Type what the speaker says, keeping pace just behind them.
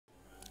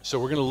So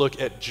we're going to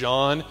look at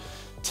John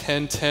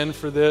 10:10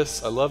 for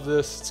this. I love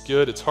this. It's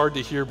good. It's hard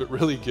to hear, but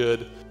really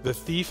good. The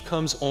thief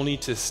comes only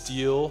to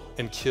steal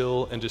and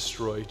kill and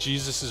destroy.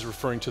 Jesus is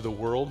referring to the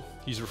world.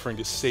 He's referring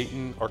to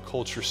Satan, our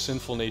culture,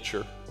 sinful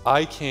nature.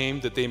 I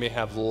came that they may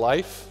have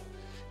life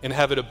and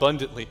have it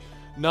abundantly.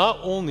 Not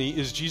only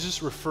is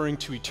Jesus referring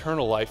to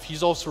eternal life,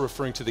 he's also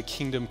referring to the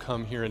kingdom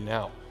come here and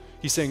now.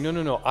 He's saying,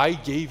 no, I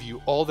gave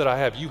you all that I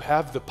have. You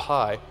have the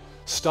pie.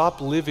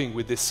 Stop living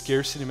with this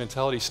scarcity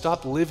mentality.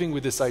 Stop living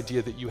with this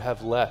idea that you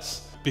have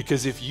less.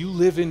 Because if you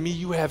live in me,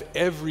 you have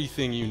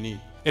everything you need.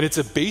 And it's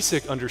a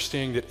basic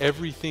understanding that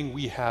everything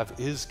we have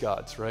is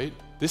God's, right?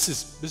 This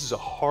is a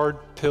hard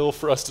pill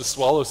for us to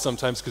swallow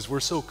sometimes because we're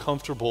so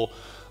comfortable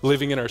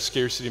living in our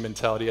scarcity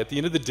mentality. At the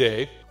end of the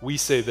day, we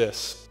say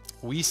this.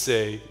 We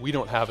say we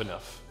don't have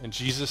enough. And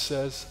Jesus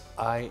says,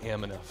 I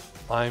am enough.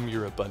 I'm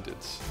your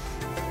abundance.